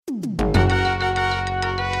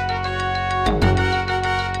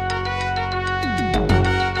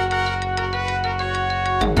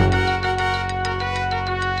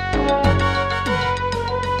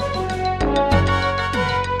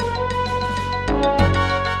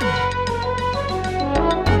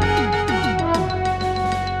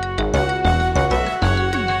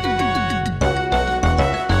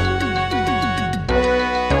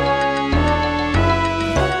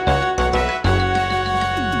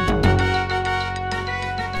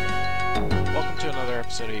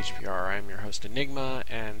HPR. I'm your host Enigma,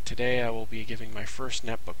 and today I will be giving my first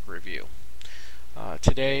netbook review.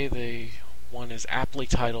 Today the one is aptly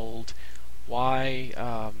titled, Why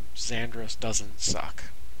Xandros Doesn't Suck.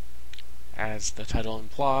 As the title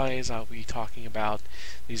implies, I'll be talking about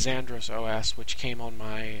the Xandros OS, which came on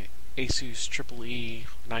my asus EE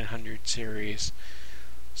 900 series.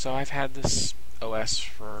 So I've had this OS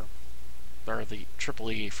the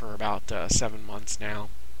EE for about 7 months now,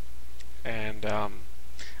 and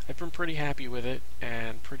I've been pretty happy with it,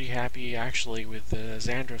 and pretty happy actually with the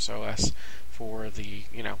Xandros OS for the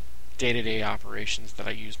day-to-day operations that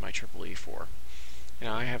I use my EE for.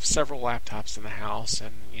 I have several laptops in the house,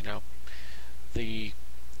 and the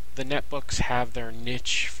netbooks have their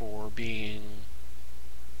niche for being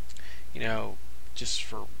just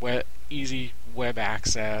for easy web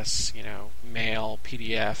access, mail,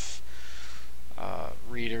 PDF,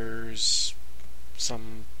 readers,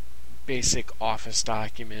 some basic office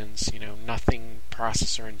documents, nothing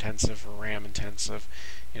processor intensive or RAM intensive.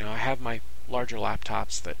 I have my larger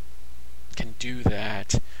laptops that can do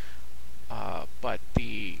that, but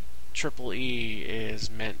the EE is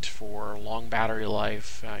meant for long battery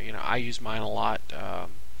life. I use mine a lot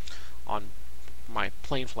on my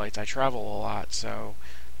plane flights. I travel a lot, so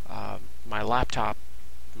my larger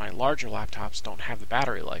laptops don't have the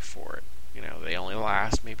battery life for it. They only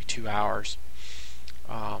last maybe 2 hours.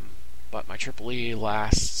 But my EE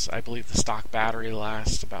lasts, I believe the stock battery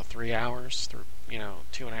lasts about 3 hours,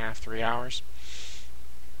 2.5, 3 hours,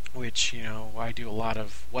 which, I do a lot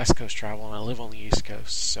of West Coast travel and I live on the East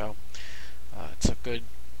Coast, so it's a good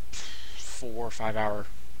 4 or 5 hour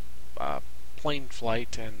plane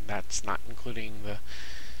flight, and that's not including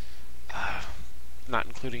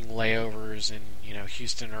layovers in,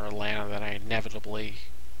 Houston or Atlanta that I inevitably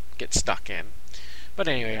get stuck in. But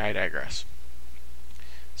anyway, I digress.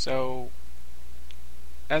 So,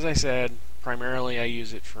 as I said, primarily I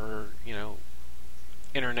use it for,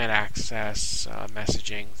 internet access,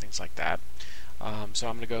 messaging, things like that. So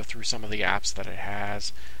I'm going to go through some of the apps that it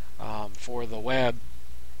has. For the web,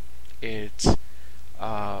 it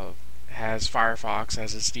has Firefox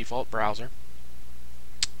as its default browser.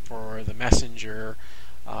 For the messenger,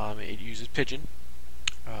 it uses Pigeon.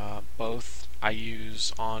 Both I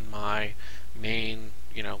use on my main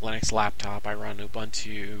Linux laptop. I run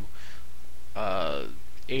Ubuntu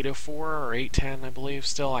 804 or 810, I believe.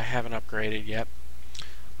 Still, I haven't upgraded yet.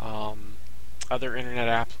 Other internet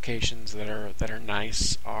applications that are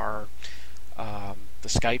nice are the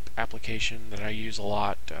Skype application that I use a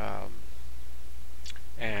lot,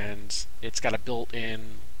 and it's got a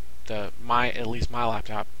built-in. At least my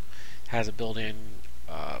laptop has a built-in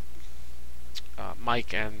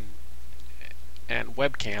mic and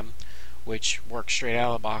webcam, which works straight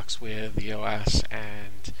out of the box with the OS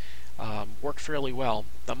and worked fairly well.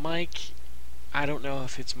 The mic, I don't know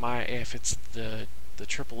if it's the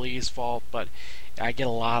EE's fault, but I get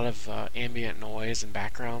a lot of ambient noise and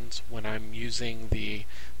backgrounds when I'm using the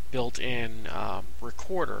built-in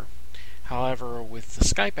recorder. However, with the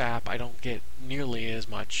Skype app, I don't get nearly as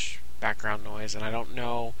much background noise, and I don't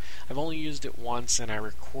know. I've only used it once, and I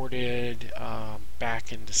recorded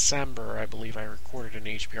back in December. I believe I recorded an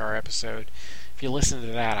HPR episode. If you listen to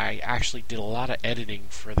that, I actually did a lot of editing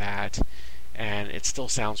for that, and it still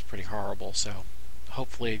sounds pretty horrible. So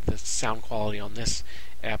hopefully the sound quality on this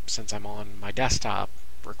app, since I'm on my desktop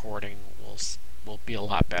recording, will be a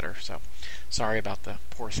lot better. So sorry about the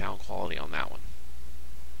poor sound quality on that one.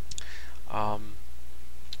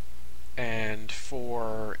 And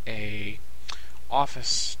for a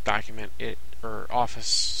Office document, or Office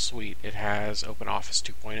suite, it has OpenOffice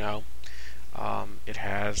 2.0. It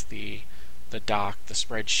has the doc, the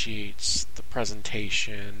spreadsheets, the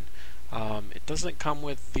presentation. It doesn't come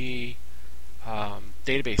with the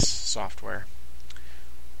database software.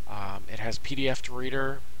 It has PDF to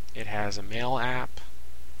reader. It has a mail app.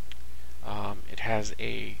 It has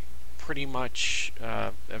a pretty much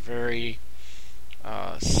a very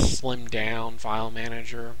slimmed down file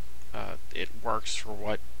manager. It works for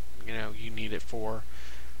what you need it for.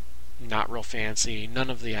 Not real fancy.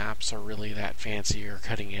 None of the apps are really that fancy or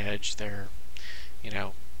cutting edge. They're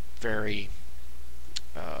very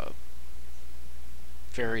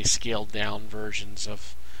very scaled down versions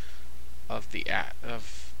of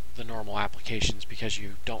the normal applications, because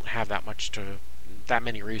you don't have that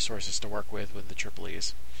many resources to work with the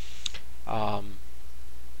EE's.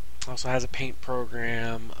 Also has a paint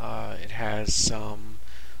program. It has some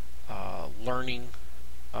learning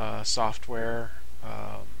software.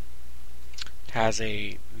 It has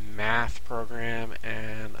a math program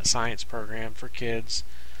and a science program for kids.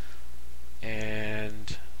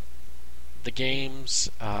 And The games,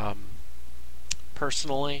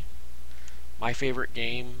 personally, my favorite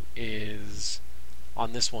game is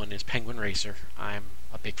on this one is Penguin Racer. I'm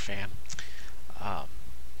a big fan. Um,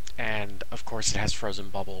 and of course it has Frozen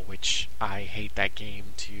Bubble, which I hate that game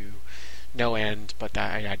to no end, but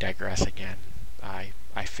I digress again.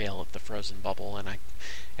 I fail at the Frozen Bubble,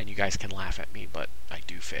 and you guys can laugh at me, but I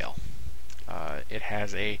do fail. It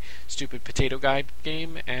has a stupid potato guide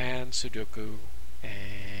game and Sudoku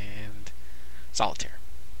and Solitaire.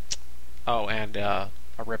 Oh, and a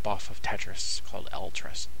ripoff of Tetris called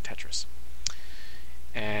Tetris.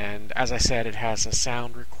 And as I said, it has a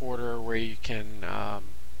sound recorder where you can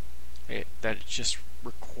it just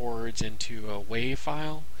records into a WAV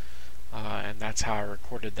file, and that's how I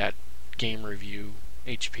recorded that game review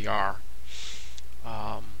HPR.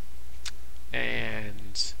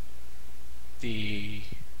 And the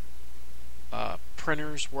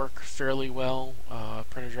printers work fairly well.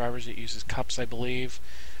 Printer drivers, it uses cups, I believe.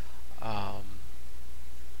 I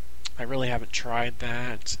really haven't tried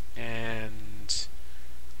that, and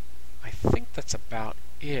I think that's about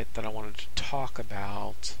it that I wanted to talk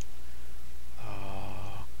about.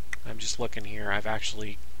 I'm just looking here. I've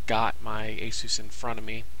actually got my Asus in front of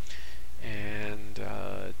me, and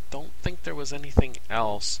don't think there was anything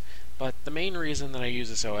else. But the main reason that I use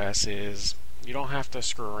this OS is you don't have to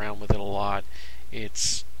screw around with it a lot.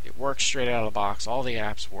 It works straight out of the box. All the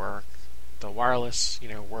apps work. The wireless,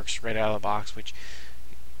 works straight out of the box, which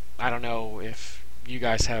I don't know if you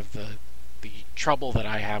guys have the trouble that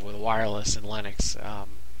I have with wireless in Linux.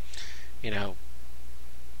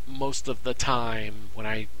 Most of the time when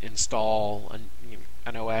I install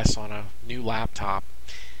an OS on a new laptop,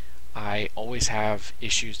 I always have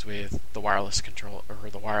issues with the wireless control or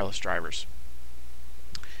the wireless drivers.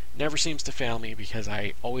 Never seems to fail me because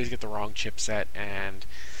I always get the wrong chipset, and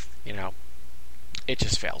it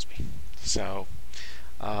just fails me. So,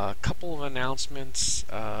 a couple of announcements.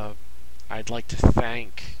 I'd like to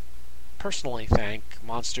personally thank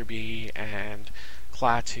Monster Bee and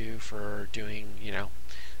Klaatu for doing,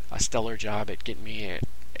 a stellar job at getting me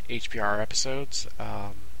HPR episodes.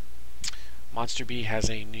 Monster Bee has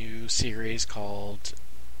a new series called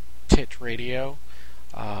Tit Radio.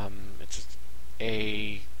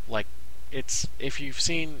 It's if you've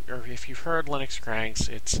seen or if you've heard Linux Cranks,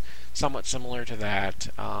 it's somewhat similar to that.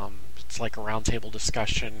 It's like a roundtable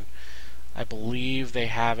discussion. I believe they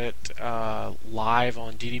have it live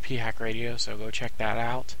on DDP Hack Radio, so go check that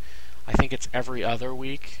out. I think it's every other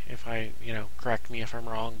week. If correct me if I'm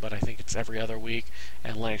wrong, but I think it's every other week,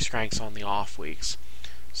 and Linux Cranks on the off weeks.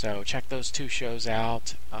 So check those two shows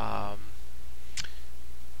out.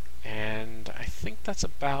 And I think that's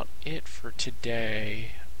about it for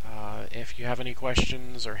today. If you have any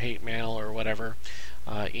questions or hate mail or whatever,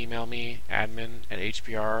 email me admin at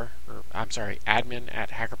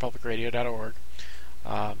hackerpublicradio.org.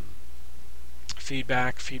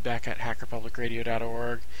 Feedback at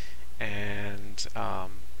hackerpublicradio.org, and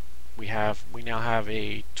we now have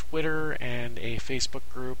a Twitter and a Facebook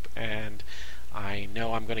group, and I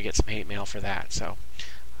know I'm going to get some hate mail for that. So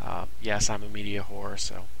yes, I'm a media whore,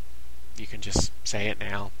 so you can just say it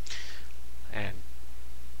now. And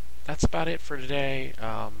that's about it for today.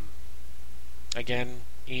 Again,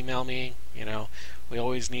 email me. We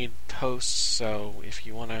always need hosts, so if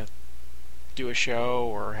you want to do a show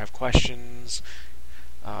or have questions,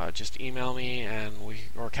 just email me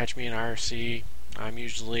or catch me in IRC. I'm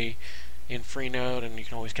usually in Freenode, and you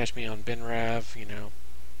can always catch me on BinRev.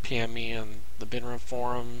 PM me on the BinRev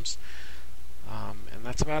forums, and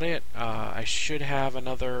that's about it. I should have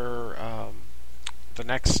another. The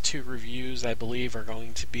next two reviews, I believe, are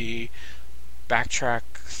going to be Backtrack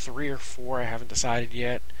 3 or 4. I haven't decided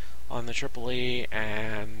yet on the EEE,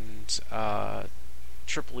 and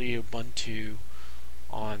EEE Ubuntu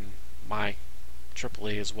on my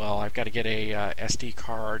EEE as well. I've got to get a SD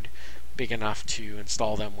card big enough to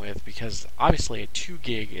install them with, because obviously a 2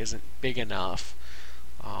 gig isn't big enough.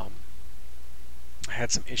 I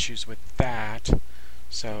had some issues with that,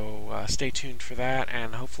 so stay tuned for that,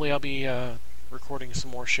 and hopefully I'll be recording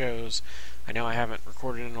some more shows. I know I haven't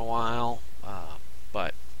recorded in a while,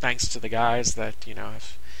 but thanks to the guys that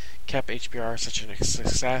have kept HPR such a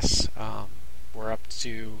success. We're up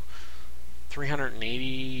to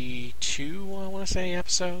 382, I want to say,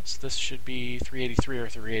 episodes. This should be 383 or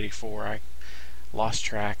 384. I lost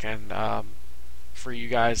track, and for you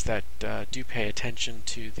guys that do pay attention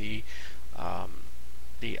to the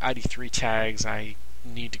ID3 tags, I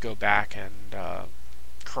need to go back and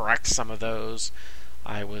correct some of those.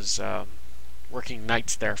 I was working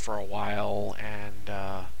nights there for a while, and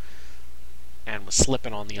and was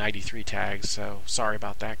slipping on the ID3 tags, so sorry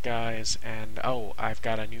about that, guys. And I've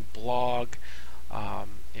got a new blog.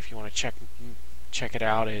 If you want to check it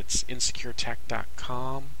out, it's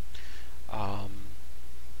insecuretech.com.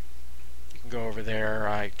 You can go over there.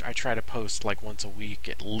 I try to post like once a week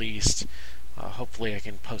at least. Hopefully I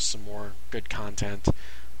can post some more good content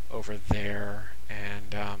over there.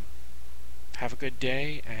 And have a good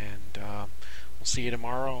day, and we'll see you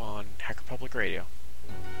tomorrow on Hacker Public Radio.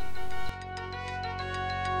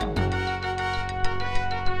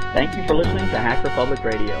 Thank you for listening to Hacker Public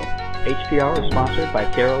Radio. HPR is sponsored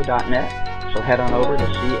by Caro.net, so head on over to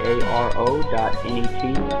caro.net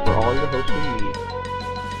for all your hosting needs.